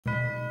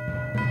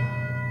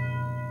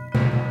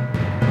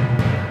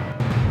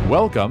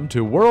Welcome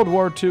to World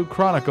War II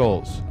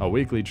Chronicles, a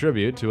weekly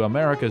tribute to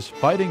America's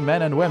fighting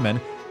men and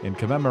women in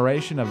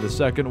commemoration of the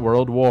Second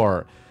World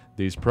War.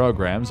 These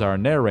programs are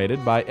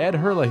narrated by Ed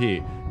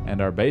Herlihy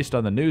and are based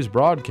on the news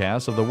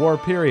broadcasts of the war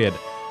period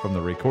from the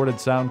recorded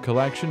sound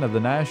collection of the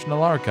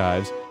National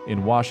Archives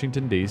in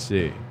Washington,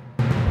 D.C.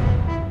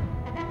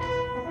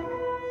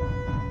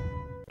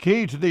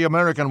 Key to the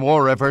American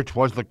war effort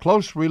was the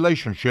close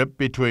relationship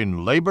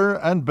between labor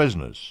and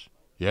business.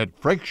 Yet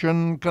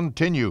friction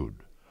continued.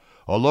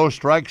 Although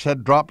strikes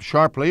had dropped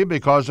sharply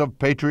because of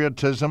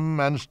patriotism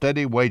and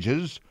steady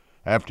wages,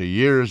 after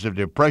years of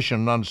depression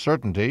and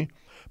uncertainty,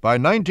 by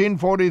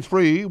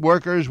 1943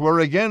 workers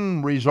were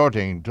again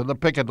resorting to the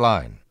picket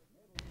line.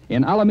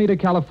 In Alameda,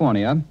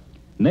 California,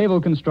 naval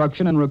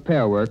construction and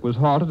repair work was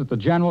halted at the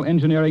General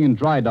Engineering and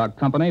Dry Dock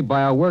Company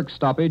by a work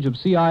stoppage of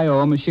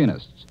CIO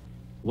machinists.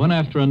 One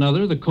after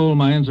another, the coal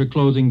mines are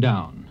closing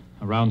down.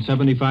 Around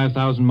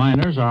 75,000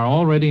 miners are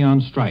already on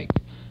strike.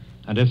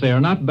 And if they are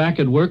not back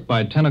at work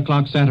by 10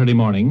 o'clock Saturday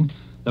morning,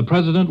 the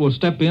President will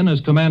step in as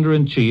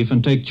Commander-in-Chief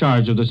and take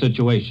charge of the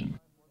situation.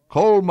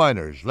 Coal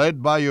miners,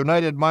 led by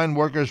United Mine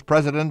Workers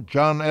President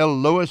John L.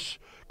 Lewis,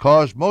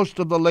 caused most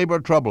of the labor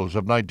troubles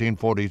of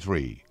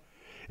 1943.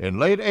 In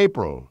late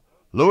April,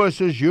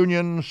 Lewis's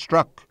union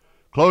struck,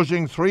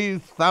 closing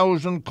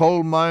 3,000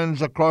 coal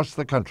mines across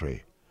the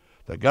country.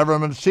 The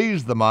government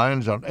seized the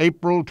mines on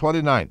April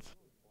 29th.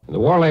 The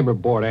War Labor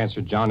Board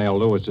answered John L.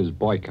 Lewis's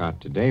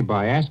boycott today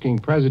by asking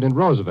President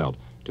Roosevelt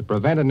to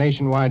prevent a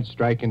nationwide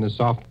strike in the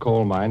soft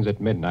coal mines at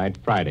midnight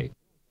Friday.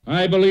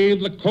 I believe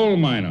the coal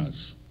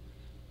miners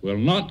will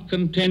not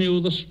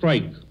continue the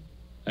strike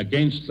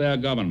against their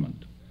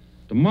government.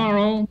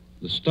 Tomorrow,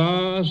 the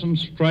stars and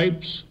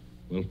stripes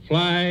will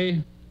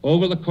fly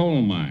over the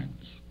coal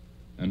mines,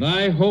 and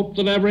I hope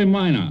that every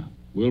miner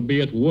will be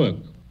at work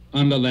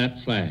under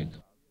that flag.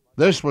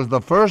 This was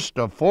the first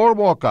of 4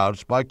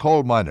 walkouts by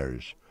coal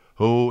miners,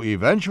 who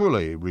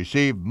eventually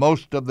received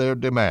most of their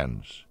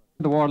demands.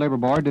 The War Labor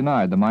Board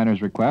denied the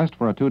miners' request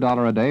for a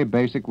 $2 a day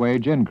basic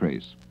wage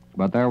increase,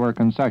 but there were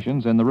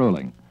concessions in the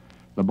ruling.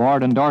 The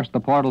board endorsed the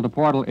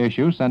portal-to-portal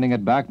issue, sending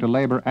it back to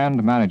labor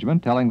and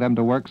management, telling them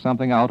to work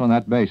something out on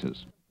that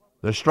basis.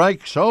 The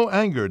strike so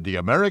angered the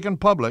American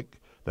public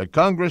that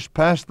Congress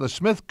passed the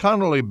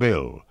Smith-Connolly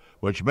bill,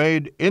 which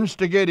made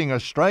instigating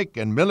a strike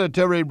in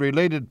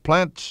military-related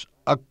plants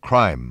a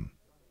crime.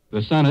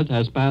 The Senate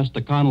has passed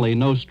the Connolly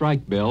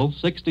no-strike bill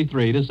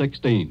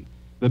 63-16.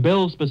 The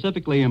bill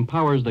specifically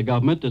empowers the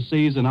government to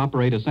seize and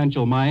operate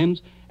essential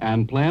mines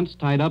and plants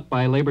tied up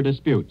by labor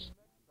disputes.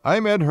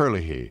 I'm Ed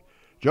Herlihy.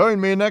 Join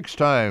me next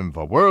time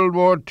for World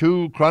War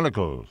II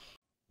Chronicles.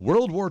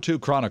 World War II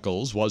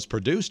Chronicles was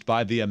produced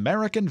by the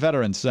American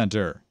Veterans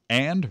Center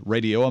and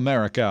Radio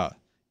America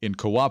in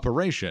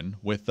cooperation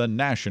with the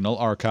National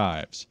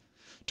Archives.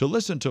 To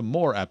listen to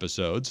more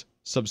episodes,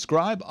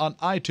 subscribe on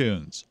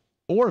iTunes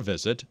or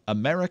visit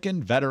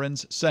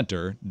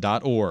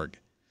AmericanVeteransCenter.org.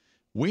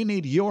 We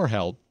need your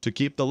help to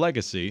keep the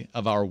legacy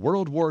of our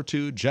World War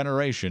II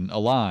generation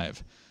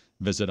alive.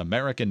 Visit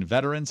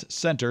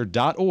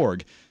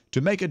AmericanVeteransCenter.org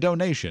to make a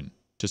donation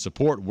to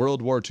support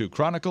World War II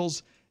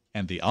Chronicles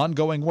and the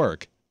ongoing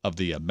work of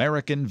the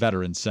American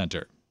Veterans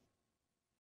Center.